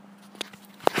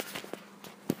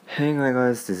Hey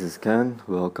guys, this is Ken.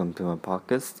 Welcome to my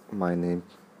podcast. I'm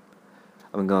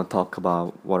gonna talk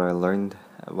about what I learned,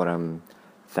 what I'm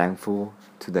thankful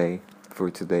for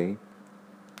today.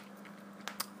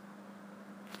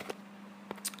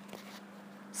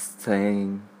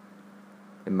 Staying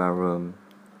in my room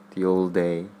the whole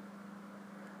day.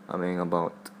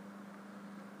 About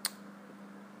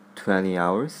 20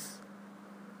 hours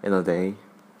in a day.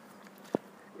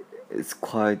 It's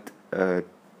quite a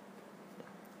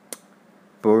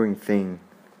boring thing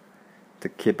to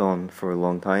keep on for a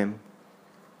long time.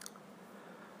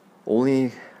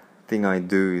 Only thing I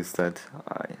do is that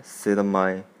I sit on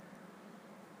my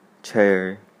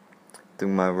chair, do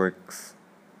my works,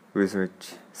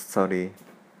 research, study,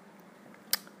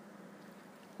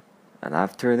 and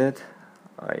after that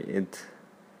I eat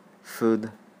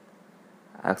food,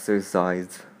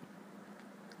 exercise,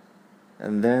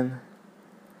 and then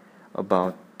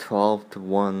about 12 to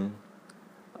 1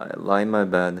 I lie in my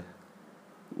bed,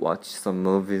 watch some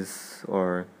movies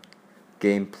or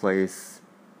gameplays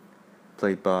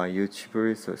played by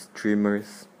YouTubers or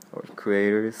streamers or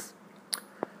creators,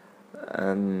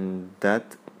 and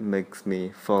that makes me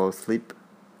fall asleep.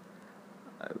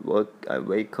 I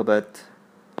wake up at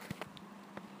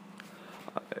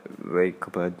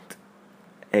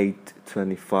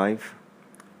 8:25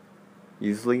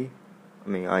 usually.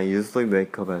 I usually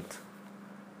wake up at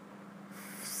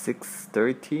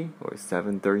 6:30 or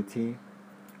 7:30,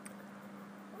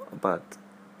 but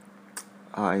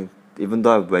even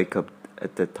though I wake up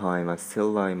at that time, I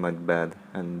still lie in my bed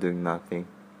and doing nothing,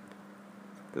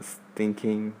 just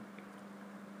thinking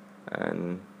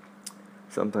and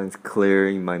sometimes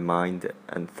clearing my mind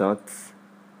and thoughts.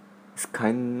 It's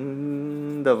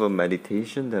kind of a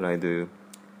meditation that I do,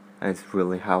 and it's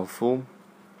really helpful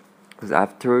because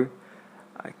after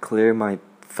I clear my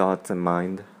thoughts and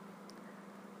mind,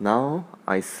 now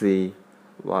I see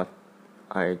what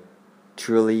I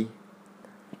truly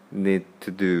need to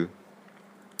do.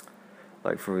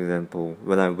 Like for example,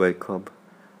 when I wake up,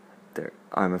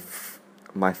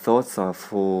 my thoughts are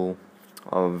full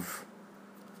of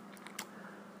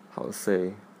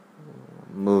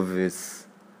movies,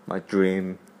 my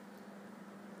dream,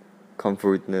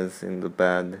 comfortness in the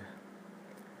bed.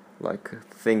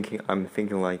 I'm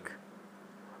thinking like,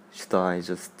 should I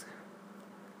just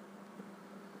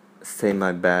stay in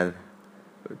my bed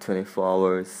for 24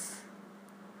 hours,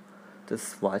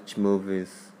 just watch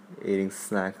movies, eating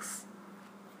snacks?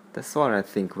 That's what I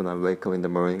think when I wake up in the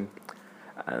morning.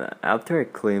 And after I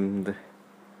cleaned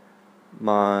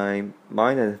my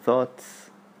mind and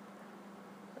thoughts,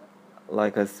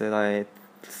 like I said, I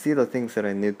see the things that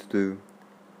I need to do.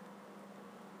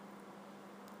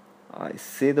 I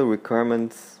see the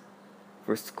requirements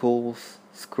for school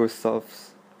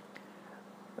stuffs.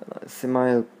 I see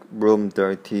my room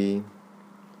dirty.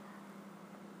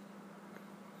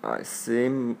 I see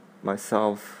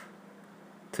myself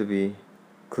to be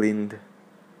cleaned.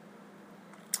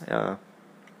 Yeah.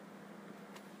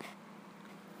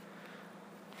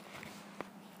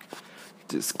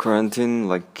 This quarantine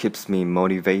keeps me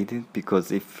motivated, because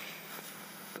if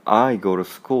I go to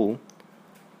school,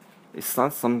 it's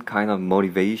not some kind of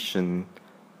motivation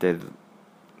that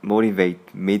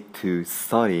motivate me to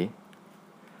study,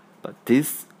 but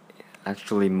this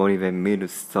actually motivate me to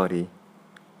study,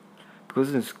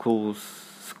 because in school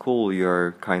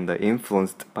you're kinda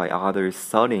influenced by others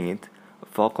studying it,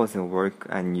 focus on work,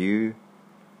 and you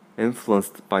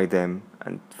influenced by them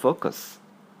and focus.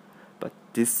 But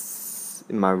this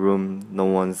in my room, no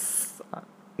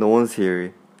one's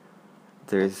here.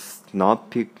 There's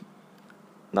not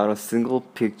a single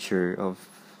picture of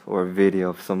or video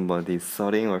of somebody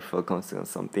studying or focusing on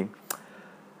something.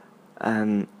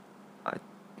 And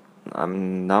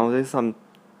nowadays I'm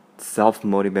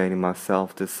self-motivating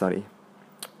myself to study,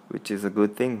 which is a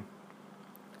good thing.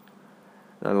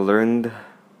 I learned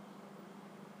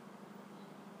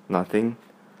nothing,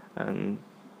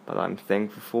 but I'm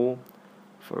thankful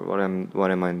for what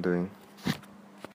am I doing.